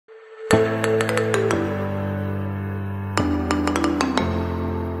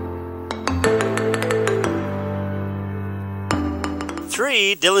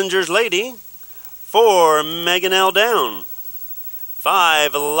3, Dillinger's Lady. 4, Megan L. Down.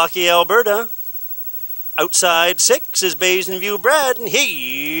 5, Lucky Alberta. Outside 6 is Basin View Brad, and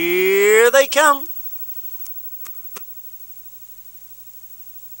here they come.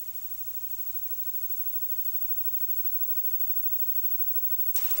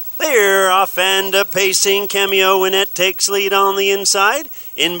 They're off and pacing. Cameo Winnet takes lead on the inside.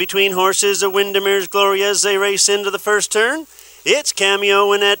 In between horses, a Windermere's Glory as they race into the first turn. It's Cameo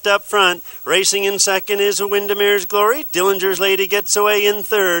Winnet up front. Racing in second is a Windermere's Glory. Dillinger's Lady gets away in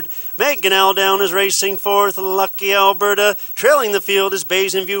third. Megan L. Down is racing fourth. Lucky Alberta. Trailing the field is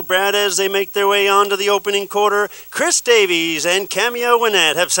Basin View Brad as they make their way onto the opening quarter. Chris Davies and Cameo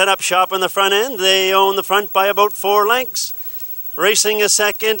Winnet have set up shop in the front end. They own the front by about 4 lengths. Racing a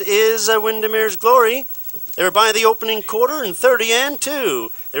second is a Windermere's Glory. They're by the opening quarter in 30 and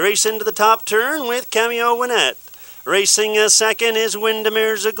 2. They race into the top turn with Cameo Winnet. Racing a second is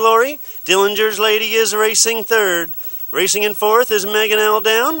Windermere's Glory. Dillinger's Lady is racing third. Racing in fourth is Megan L.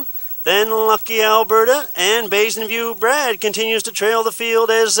 Down. Then Lucky Alberta and Basin View Brad continues to trail the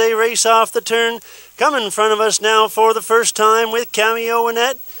field as they race off the turn. Come in front of us now for the first time with Cameo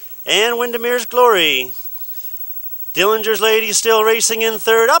Winnet and Windermere's Glory. Dillinger's Lady still racing in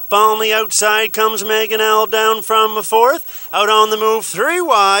third. Up on the outside comes Megan L. Down from fourth. Out on the move 3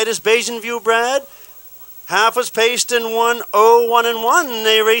 wide is Basin View Brad. Half was paced in 1-0-1-1.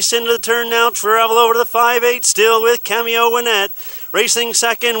 They race into the turn now. Travel over to the 5-8 still with Cameo Winnet. Racing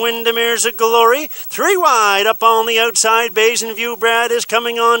second, Windermere's Glory. 3 wide up on the outside. Basin View Brad is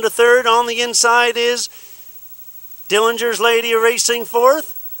coming on to third. On the inside is Dillinger's Lady racing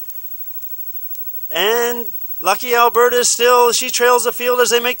fourth. And Lucky Alberta still, she trails the field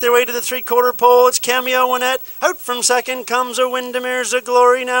as they make their way to the 3/4 pole. It's Cameo Winnet. Out from second comes a Windermere's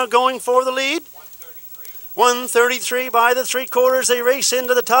Glory now going for the lead. 133 by the 3/4. They race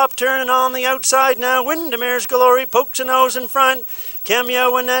into the top turn, and on the outside now Windermere's Glory pokes a nose in front.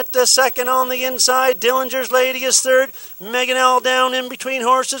 Cameo Winnet second on the inside. Dillinger's Lady is third. Megan L. Down in between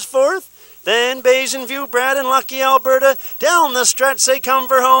horses fourth. Then Basin View Brad and Lucky Alberta. Down the stretch they come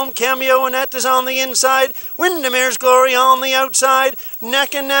for home. Cameo Winnet is on the inside. Windermere's Glory on the outside.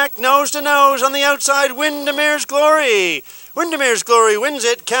 Neck and neck, nose to nose on the outside. Windermere's Glory. Windermere's Glory wins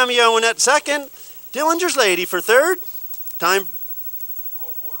it. Cameo Winnet second. Dillinger's Lady for third. Time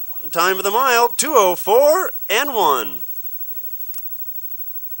for the mile, 2:04 and 1.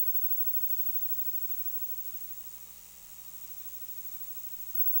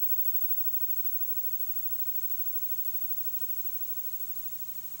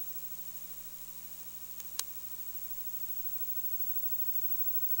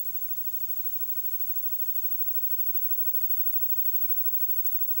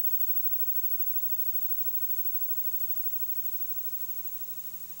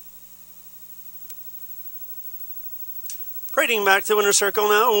 Parading back to winner's circle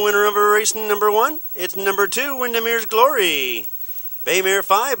now, winner of race number 1, it's number 2, Windermere's Glory. Baymare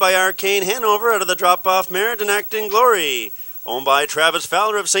 5 by Arcane Hanover out of the drop-off mare, Denactin Glory. Owned by Travis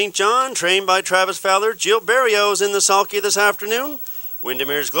Fowler of St. John, trained by Travis Fowler. Jill Barrios in the sulky this afternoon.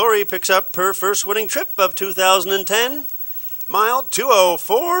 Windermere's Glory picks up her first winning trip of 2010. Mile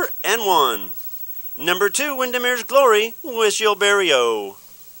 2:04 and 1. Number 2, Windermere's Glory with Jill Barrios.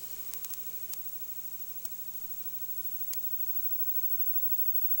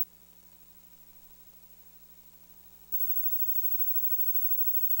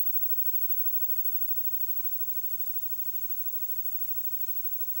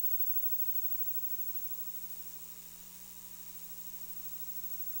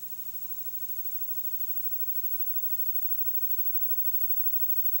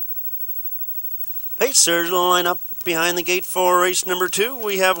 Pacers line up behind the gate for race number 2.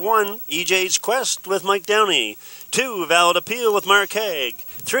 We have 1, EJ's Quest with Mike Downey. 2, Valid Appeal with Mark Haig.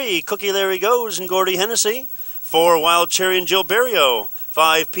 3, Cookie Larry Goes and Gordy Hennessy. 4, Wild Cherry and Jill Barrios.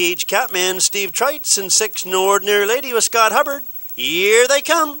 5, PH Catman, Steve Trites. And 6, No Ordinary Lady with Scott Hubbard. Here they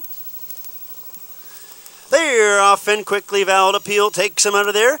come. They're off and quickly. Valid Appeal takes him out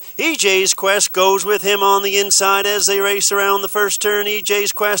of there. EJ's Quest goes with him on the inside as they race around the first turn.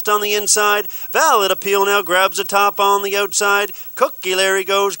 EJ's Quest on the inside. Valid Appeal now grabs the top on the outside. Cookie Larry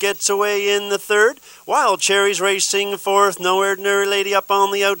Goes gets away in the third. Wild Cherry's racing fourth. No Ordinary Lady up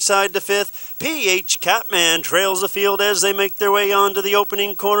on the outside to fifth. PH Catman trails the field as they make their way onto the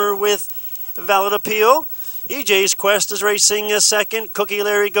opening corner with Valid Appeal. EJ's Quest is racing a second. Cookie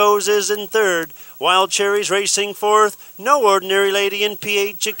Larry Goes is in third. Wild Cherry's racing fourth. No Ordinary Lady and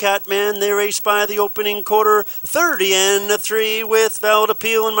PH Catman. They race by the opening quarter. 30 and 3 with Valid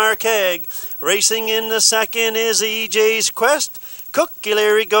Appeal and Mark Haig. Racing in the second is EJ's Quest. Cookie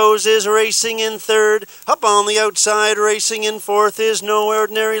Larry Goes is racing in third. Up on the outside, racing in fourth is No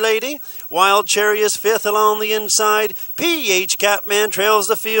Ordinary Lady. Wild Cherry is fifth along the inside. PH Catman trails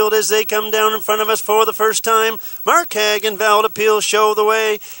the field as they come down in front of us for the first time. Mark Hag and Valid Appeal show the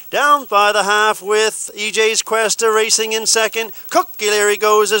way. Down by the half with EJ's Quest racing in second. Cookie Larry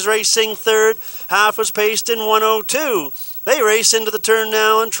Goes is racing third. Half was paced in 1:02. They race into the turn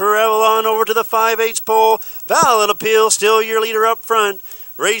now and travel on over to the 5/8 pole. Valid Appeal still your leader up front.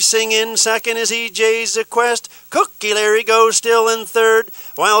 Racing in second is EJ's Quest. Cookie Larry Goes still in third.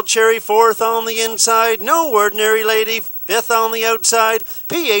 Wild Cherry fourth on the inside. No Ordinary Lady fifth on the outside.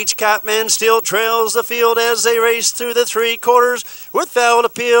 PH Catman still trails the field as they race through the 3/4 with Valid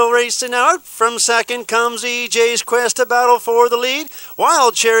Appeal racing out. From second comes EJ's Quest, a battle for the lead.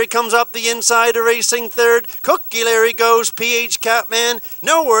 Wild Cherry comes up the inside, racing third. Cookie Larry Goes, PH Catman.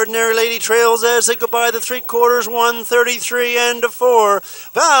 No Ordinary Lady trails as they go by the 3/4, 1:33 and 4.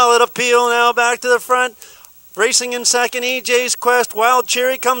 Valid Appeal now back to the front. Racing in second, EJ's Quest. Wild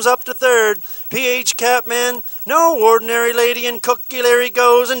Cherry comes up to third. PH Catman, No Ordinary Lady, and Cookie Larry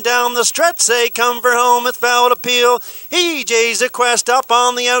Goes. And down the stretch they come for home with Valid Appeal. EJ's Quest up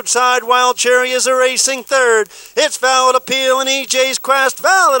on the outside. Wild Cherry is a racing third. It's Valid Appeal and EJ's Quest.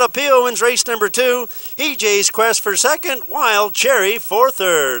 Valid Appeal wins race number 2. EJ's Quest for second. Wild Cherry for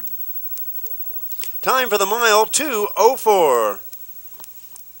third. Time for the mile, 2:04.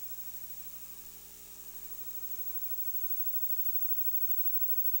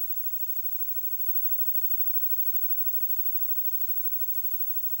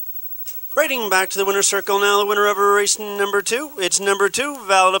 Rating back to the winner's circle now, the winner of race number 2. It's number 2,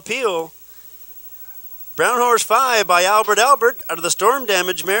 Valid Appeal. Brown Horse 5 by Albert out of the Storm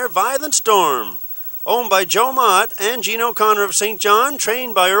Damage mare, Violent Storm. Owned by Joe Mott and Gene O'Connor of St. John,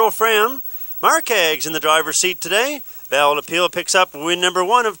 trained by Earl Fram. Mark Hags in the driver's seat today. Valid Appeal picks up win number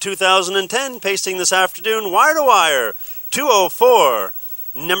 1 of 2010, pacing this afternoon, wire to wire, 2:04.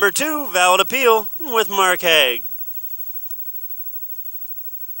 Number 2, Valid Appeal with Mark Hags.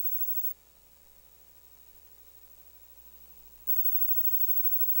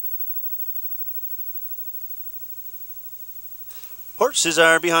 Horses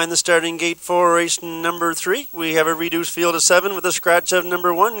are behind the starting gate for race number 3. We have a reduced field of 7 with a scratch of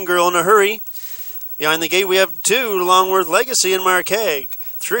number 1, Girl in a Hurry. Behind the gate we have 2, Longworth Legacy and Mark Haig.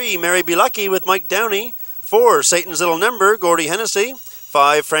 3, Mary Be Lucky with Mike Downey. 4, Satan's Little Number, Gordy Hennessy.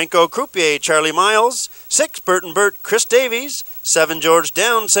 5, Franco Croupier, Charlie Miles. 6, Burton Burt, Chris Davies. 7, George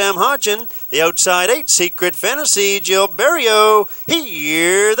Down, Sam Hodgin. The outside 8, Secret Fantasy, Jill Berrio.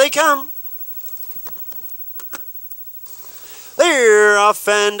 Here they come. They're off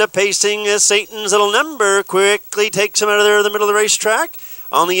and pacing as Satan's Little Number quickly takes him out of there in the middle of the racetrack.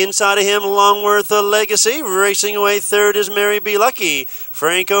 On the inside of him, Longworth Legacy. Racing away third is Mary Be Lucky.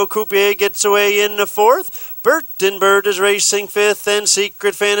 Franco Croupier gets away in the fourth. Burton Bird is racing fifth, and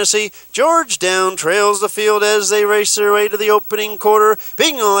Secret Fantasy. George Down trails the field as they race their way to the opening quarter,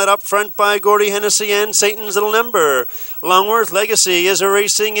 being led up front by Gordy Hennessy and Satan's Little Number. Longworth Legacy is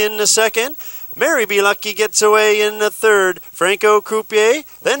racing in the second. Mary Be Lucky gets away in the third. Franco Croupier,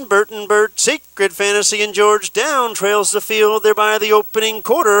 then Burton Burt, Secret Fantasy, and George Down trails the field there by the opening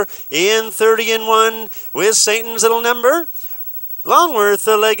quarter in 30-1 with Satan's Little Number. Longworth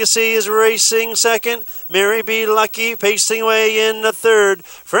Legacy is racing second. Mary Be Lucky pacing away in the third.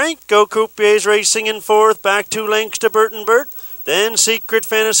 Franco Croupier is racing in fourth, back 2 lengths to Burton Burt. Then Secret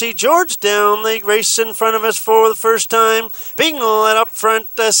Fantasy, George Down, they race in front of us for the first time. Being led up front,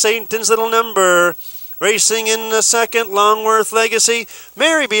 Satan's Little Number. Racing in the second, Longworth Legacy.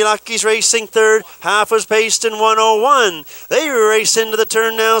 Mary Be Lucky's racing third. Half was paced in 1:01. They race into the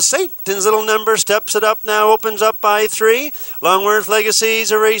turn now. Satan's Little Number steps it up now, opens up by 3. Longworth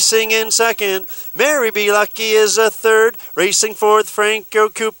Legacy's racing in second. Mary Be Lucky is a third. Racing fourth, Franco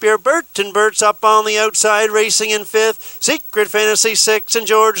Croupier. Burton Burt's up on the outside, racing in fifth. Secret Fantasy 6 and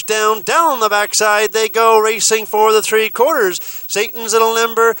George Down the backside. They go racing for the 3/4. Satan's Little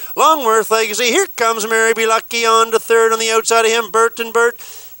Number, Longworth Legacy. Here comes Mary Be Lucky on to third. On the outside of him, Burton Burt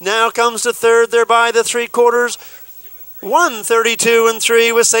now comes to third there by the 3/4.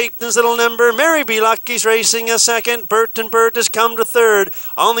 1:32-3 with Satan's Little Number. Mary Be Lucky's racing a second. Burton Burt has come to third.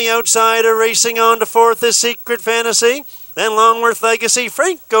 On the outside, racing on to fourth is Secret Fantasy. Then Longworth Legacy,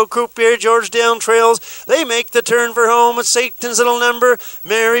 Franco Croupier, George Down trails. They make the turn for home with Satan's Little Number.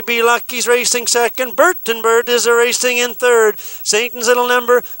 Mary Be Lucky's racing second. Burton Burt is racing in third. Satan's Little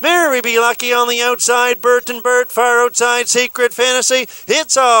Number, Mary Be Lucky on the outside. Burton Burt far outside. Secret Fantasy.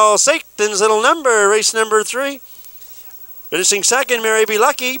 It's all Satan's Little Number, race number 3. Finishing second, Mary Be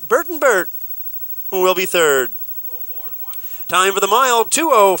Lucky. Burton Burt will be third. Time for the mile,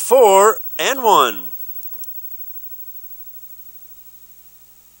 2:04 and 1.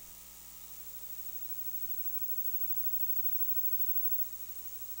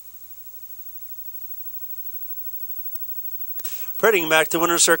 Heading back to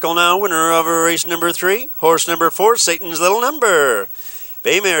winner's circle now, winner of race number 3, horse number 4, Satan's Little Number.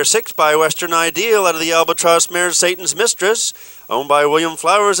 Baymare 6 by Western Ideal out of the Albatross mare Satan's Mistress, owned by William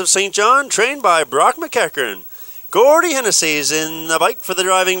Flowers of St. John, trained by Brock McEachern. Gordy Hennessy's in the bike for the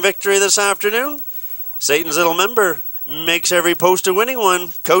driving victory this afternoon. Satan's Little Member makes every post a winning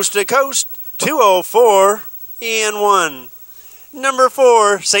one, coast to coast, 2:04 and 1. Number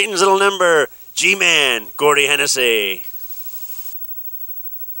 4, Satan's Little Number, G-Man, Gordy Hennessy.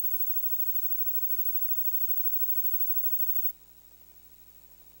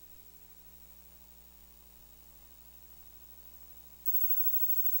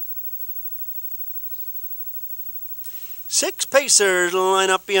 Six pacers line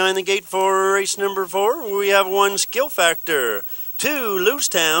up behind the gate for race number 4. We have 1 Skill Factor, 2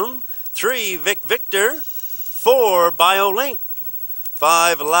 Loosetown, 3 Vic Victor, 4 BioLink,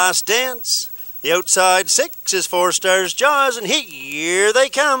 5 Last Dance. The outside 6 is 4 Stars Jaws, and here they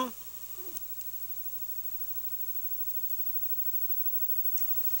come.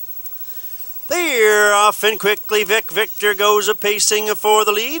 They're off and quickly. Vic Victor goes a-pacing for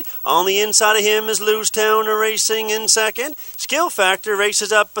the lead. On the inside of him is Loosetown racing in second. Skill Factor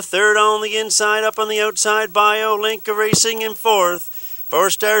races up a third on the inside. Up on the outside, BioLink racing in fourth. 4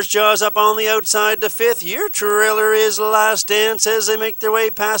 Stars Jaws up on the outside to fifth. Your trailer is Last Dance as they make their way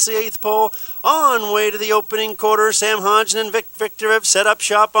past the 8th pole. On way to the opening quarter, Sam Hodgson and Vic Victor have set up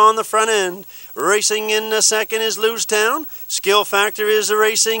shop on the front end. Racing in the second is Loosetown. Skill Factor is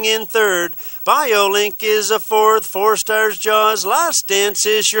racing in third. BioLink is a fourth. 4 Stars Jaws. Last Dance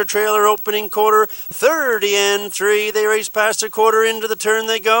is your trailer opening quarter. 30 and 3. They race past the quarter. Into the turn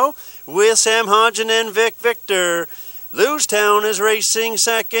they go with Sam Hodgson and Vic Victor. Loosetown is racing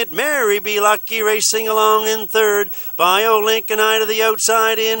second. Mary Be Lucky racing along in third. BioLink and I to the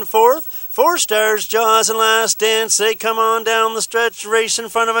outside in fourth. 4 Stars Jaws and Last Dance, they come on down the stretch, race in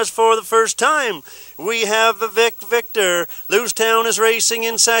front of us for the first time. We have the Vic Victor. Loosetown is racing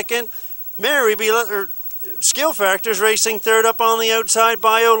in second. Mary Be Lucky, Skill Factor's racing third. Up on the outside,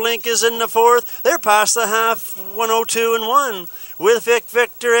 BioLink is in the fourth. They're past the half, 1:02 and 1. With Vic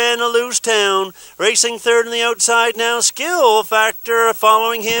Victor and a Loosetown. Racing third on the outside now, Skill Factor.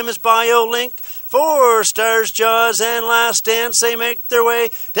 Following him is BioLink. 4 Stars Jaws and Last Dance, they make their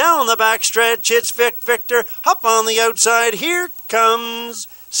way down the back stretch. It's Vic Victor up on the outside. Here comes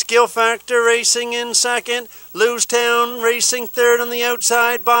Skill Factor racing in second. Loosetown racing third on the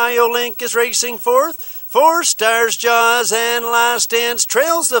outside. BioLink is racing fourth. 4 Stars Jaws and Last Dance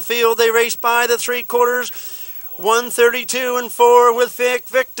trails the field. They race by the 3/4. 1:32 and 4 with Vic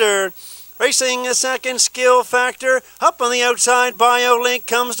Victor. Racing a second, Skill Factor. Up on the outside, BioLink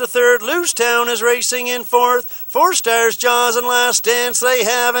comes to third. Loosetown is racing in fourth. 4 Stars Jaws and Last Dance. They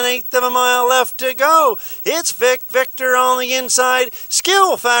have an 1/8 of a mile left to go. It's Vic Victor on the inside.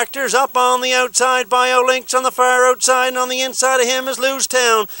 Skill Factor's up on the outside. BioLink's on the far outside, and on the inside of him is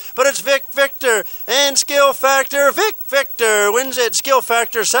Loosetown. But it's Vic Victor and Skill Factor. Vic Victor wins it. Skill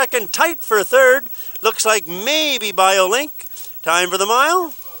Factor second, tight for third. Looks like maybe BioLink. Time for the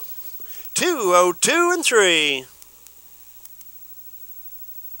mile, 2:02 and 3.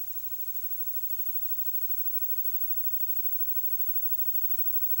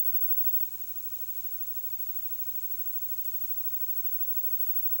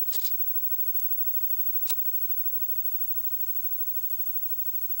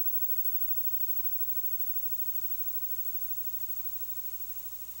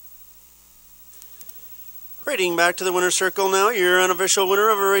 Rating back to the winner's circle now. Your unofficial winner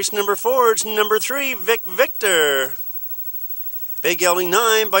of race number 4. It's number 3, Vic Victor. Big Gelding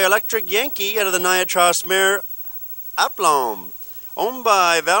 9 by Electric Yankee out of the Niatross mare Aplomb. Owned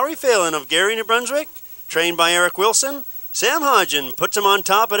by Valerie Phelan of Gary, New Brunswick. Trained by Eric Wilson. Sam Hodgson puts him on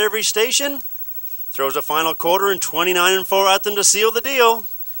top at every station. Throws a final quarter and 29 and 4 at them to seal the deal.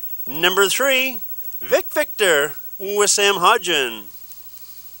 Number 3, Vic Victor with Sam Hodgson.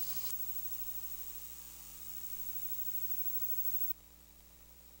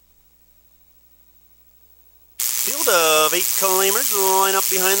 Field of 8 claimers line up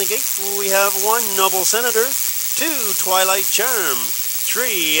behind the gate. We have 1 Noble Senator, 2 Twilight Charm,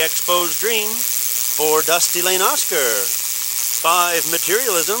 3 Exposed Dream, 4 Dusty Lane Oscar, 5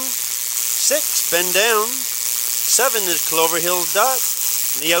 Materialism, 6 Bend Down, 7 is Clover Hills Dot,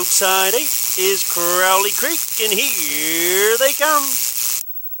 the outside 8 is Crowley Creek, and here they come.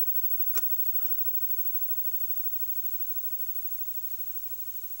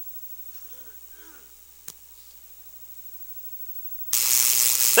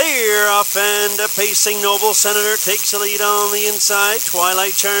 They're off and pacing. Noble Senator takes the lead on the inside.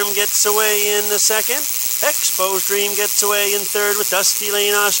 Twilight Charm gets away in the second. Exposed Dream gets away in third, with Dusty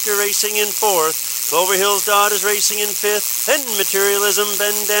Lane Oscar racing in fourth. Clover Hills Dot is racing in fifth. Then Materialism,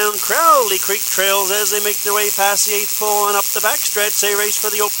 Bend Down, Crowley Creek trails as they make their way past the eighth pole on up the backstretch. They race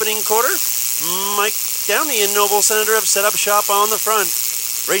for the opening quarter. Mike Downey and Noble Senator have set up shop on the front.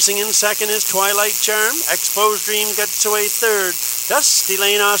 Racing in second is Twilight Charm. Exposed Dream gets away third. Dusty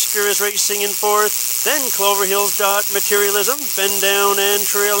Lane Oscar is racing in fourth. Then Clover Hills Dot, Materialism, Bend Down, and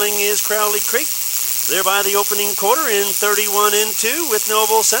trailing is Crowley Creek. They're by the opening quarter in 31 and 2 with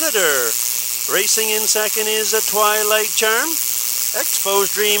Noble Senator. Racing in second is a Twilight Charm.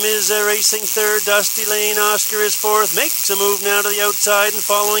 Exposed Dream is racing third. Dusty Lane Oscar is fourth. Makes a move now to the outside, and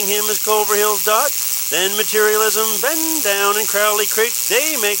following him is Clover Hills Dot. Then Materialism, Bend Down, and Crowley Creek.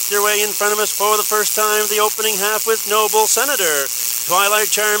 They make their way in front of us for the first time the opening half with Noble Senator.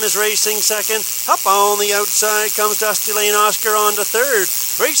 Twilight Charm is racing second. Up on the outside comes Dusty Lane Oscar on to third.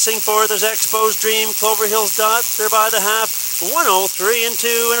 Racing fourth is Exposed Dream, Clover Hills Dot. They're by the half, 103 and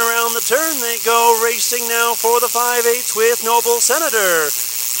 2, and around the turn they go. Racing now for the 5/8 with Noble Senator.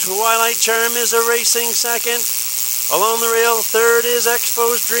 Twilight Charm is a racing second. Along the rail, third is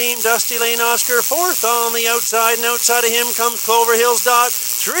Exposed Dream, Dusty Lane Oscar, fourth on the outside, and outside of him comes Clover Hills Dot.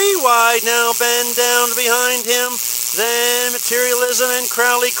 3 wide now, Bend Down behind him. Then Materialism and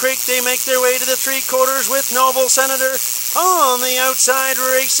Crowley Creek, they make their way to the 3/4 with Noble Senator on the outside,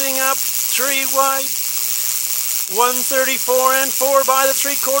 racing up 3 wide. 134 and 4 by the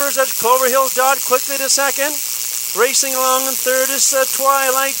 3/4. That's Clover Hills Dot quickly to second. Racing along in third is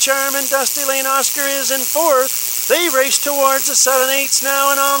Twilight Charm, and Dusty Lane Oscar is in fourth. They race towards the 7/8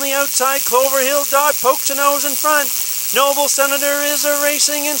 now, and on the outside, Clover Hills Dot pokes a nose in front. Noble Senator is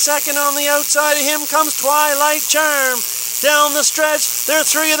racing in second. On the outside of him comes Twilight Charm. Down the stretch, there are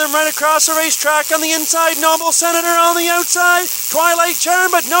 3 of them right across the racetrack. On the inside, Noble Senator on the outside. Twilight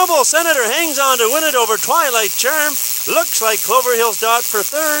Charm, but Noble Senator hangs on to win it over Twilight Charm. Looks like Clover Hills Dot for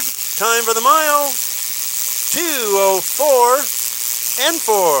third. Time for the mile, 2:04 and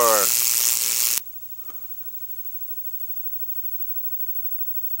 4.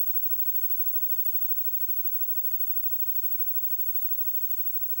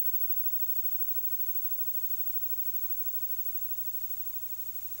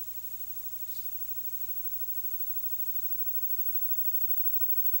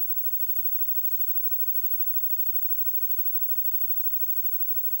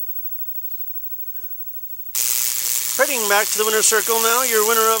 Heading back to the winner's circle now, your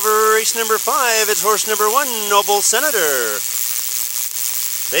winner of race number 5 is horse number 1, Noble Senator.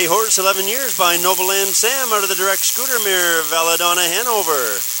 They horse 11 years by Noble and Sam out of the direct scooter mare, Valladonna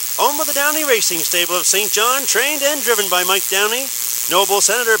Hanover. Owned by the Downey Racing Stable of St. John, trained and driven by Mike Downey. Noble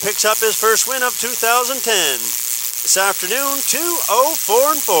Senator picks up his first win of 2010. This afternoon,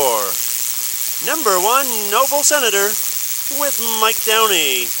 2:04 and 4. Number 1, Noble Senator with Mike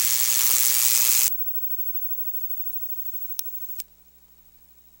Downey.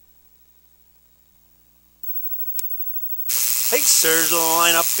 Pacers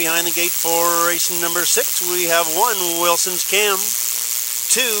line up behind the gate for race number 6. We have 1, Wilson's Cam.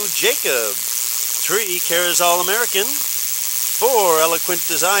 2, Jacob. 3, Carousel American. 4, Eloquent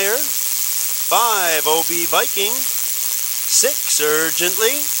Desire. 5, OB Viking. 6,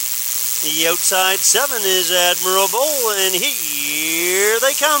 Urgently. The outside 7 is Admirable, and here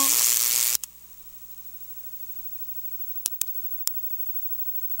they come.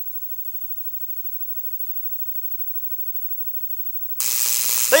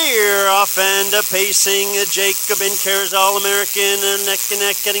 They're off and pacing. Jacob and Carousel American neck and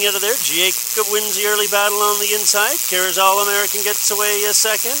neck getting out of there. Jacob wins the early battle on the inside. Carousel American gets away a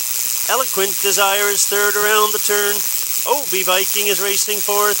second. Eloquent Desire is third around the turn. OB Viking is racing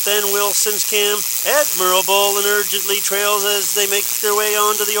fourth. Then Wilson's Cam, Admirable, and Urgently trails as they make their way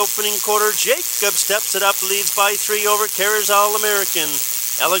on to the opening quarter. Jacob steps it up, leads by 3 over Carousel American.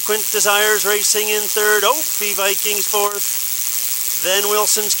 Eloquent Desire is racing in third. OB Viking's fourth. Then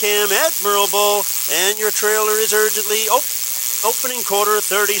Wilson's Cam, Admirable, and your trailer is Urgently. Opening quarter,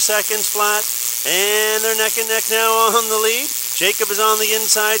 30 seconds flat, and they're neck and neck now on the lead. Jacob is on the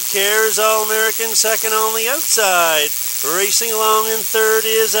inside, Carousel American second on the outside. Racing along in third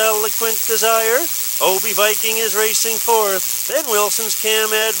is Eloquent Desire. OB Viking is racing fourth. Then Wilson's Cam,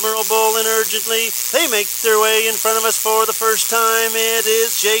 Admirable, and Urgently. They make their way in front of us for the first time. It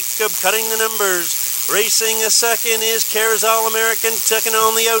is Jacob cutting the numbers. Racing a second is Carousel American, second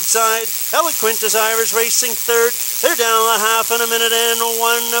on the outside. Eloquent Desire is racing third. They're down a half in a minute and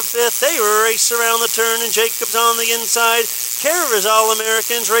 1/5. They race around the turn, and Jacob's on the inside. care of his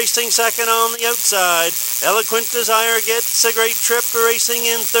All-Americans, racing second on the outside. Eloquent Desire gets a great trip, racing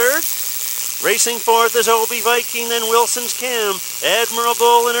in third. Racing fourth is Obi Viking, then Wilson's Cam.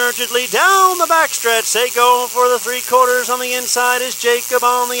 Admirable and Urgently down the backstretch. They go for the 3/4 on the inside is Jacob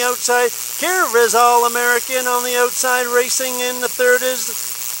on the outside. Care of his All-American on the outside. Racing in the third is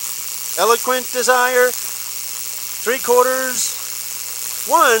Eloquent Desire. 3/4.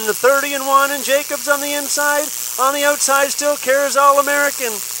 1:30 and Jacobs on the inside. On the outside still Cares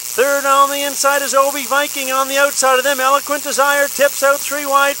All-American. Third on the inside is Obi Viking. On the outside of them, Eloquent Desire tips out 3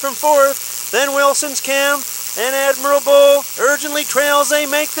 wide from fourth. Then Wilson's Cam and Admirable urgently trails. They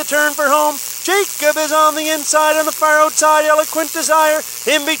make the turn for home. Jacob is on the inside. On the far outside, Eloquent Desire.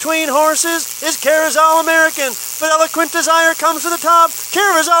 In between horses is Cares All-American. But Eloquent Desire comes to the top.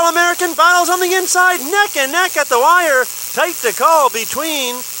 Cares All-American battles on the inside. Neck and neck at the wire. Tight to call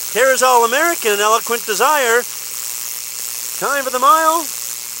between Cares All-American and Eloquent Desire. Time for the mile.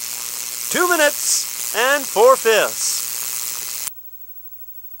 2 minutes and 4/5.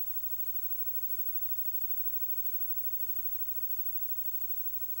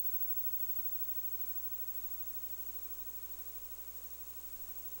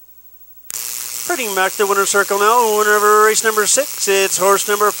 Heading back to the winner's circle now. Winner of race number 6. It's horse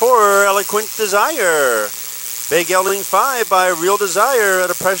number 4, Eloquent Desire. Big gelding 5 by Real Desire of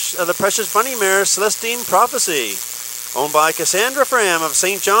the Precious Funny Mare, Celestine Prophecy. Owned by Cassandra Fram of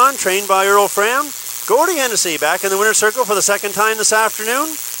St. John, trained by Earl Fram. Gordy Hennessy back in the winner's circle for the second time this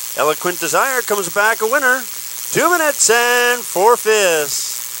afternoon. Eloquent Desire comes back a winner. 2 minutes and 4/5.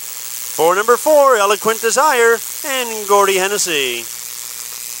 For number 4, Eloquent Desire and Gordy Hennessy.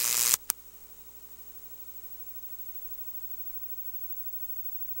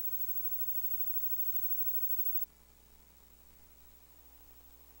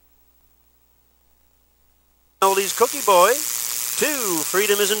 Melody's Cookie Boy. 2,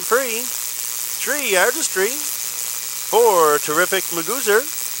 Freedom Isn't Free. 3, Artistry. 4, Terrific Magoozer.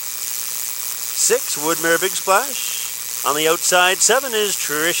 6, Woodmere Big Splash. On the outside, 7 is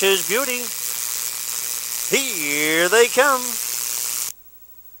Trisha's Beauty. Here they come.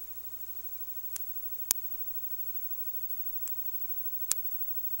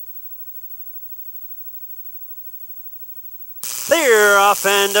 They're off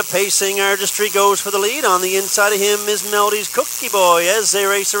and a pacing. Artistry goes for the lead. On the inside of him is Melody's Cookie Boy. As they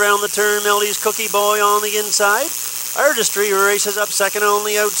race around the turn, Melody's Cookie Boy on the inside. Artistry races up second on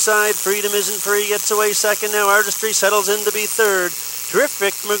the outside. Freedom Isn't Free gets away second. Now Artistry settles in to be third.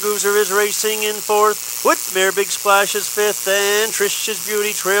 Terrific Magoozer is racing in fourth. Woodmere Big Splash is fifth. And Trisha's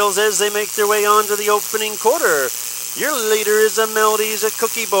Beauty trails as they make their way on to the opening quarter. Your leader is a Melody's a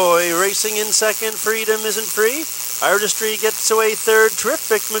Cookie Boy. Racing in second, Freedom Isn't Free. Artistry gets away third.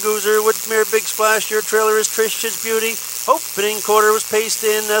 Terrific Magoozer, Woodmere Big Splash. Your trailer is Trisha's Beauty. Opening quarter was paced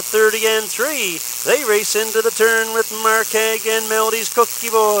in at 30 and 3. They race into the turn with Mark Haig and Melody's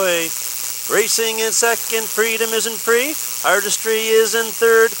Cookie Boy. Racing in second, Freedom Isn't Free. Artistry is in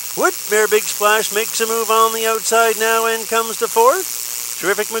third. Woodmere Big Splash makes a move on the outside now and comes to fourth.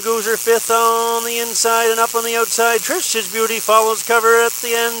 Terrific Magoozer fifth on the inside and up on the outside. Trisha's Beauty follows cover at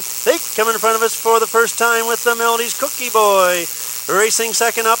the end. They come in front of us for the first time with the Melody's Cookie Boy. Racing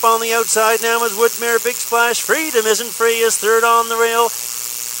second up on the outside now is Woodmere Big Splash. Freedom Isn't Free is third on the rail.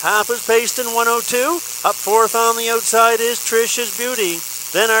 Half is paced in 1:02. Up fourth on the outside is Trisha's Beauty.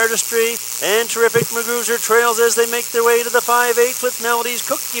 Then Artistry and Terrific Magoozer trails as they make their way to the 5/8 with Melody's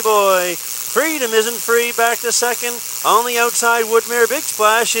Cookie Boy. Freedom Isn't Free back to second. On the outside, Woodmere Big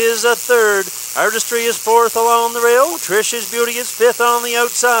Splash is a third. Artistry is fourth along the rail. Trisha's Beauty is fifth on the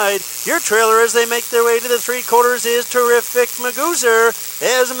outside. Your trailer as they make their way to the 3/4 is Terrific Magoozer.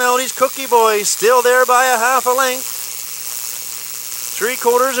 As Melody's Cookie Boy still there by a half a length.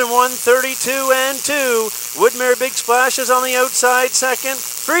 3/4 and 1:32 and 2. Woodmere Big Splash is on the outside second.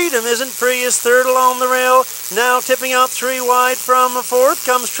 Freedom Isn't Free is third along the rail. Now tipping out 3 wide from a fourth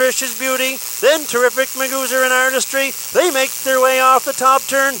comes Trisha's Beauty. Then Terrific Magoozer and Artistry. They make their way off the top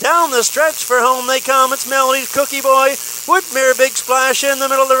turn. Down the stretch for home they come. It's Melody's Cookie Boy. Woodmere Big Splash in the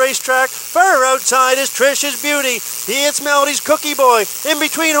middle of the racetrack. Far outside is Trisha's Beauty. It's Melody's Cookie Boy. In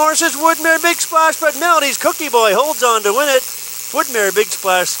between horses, Woodmere Big Splash, but Melody's Cookie Boy holds on to win it. Woodmere Big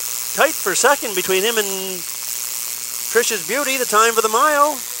Splash tight for second between him and Trisha's Beauty. The time for the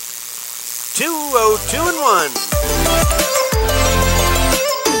mile, 2:02 and 1.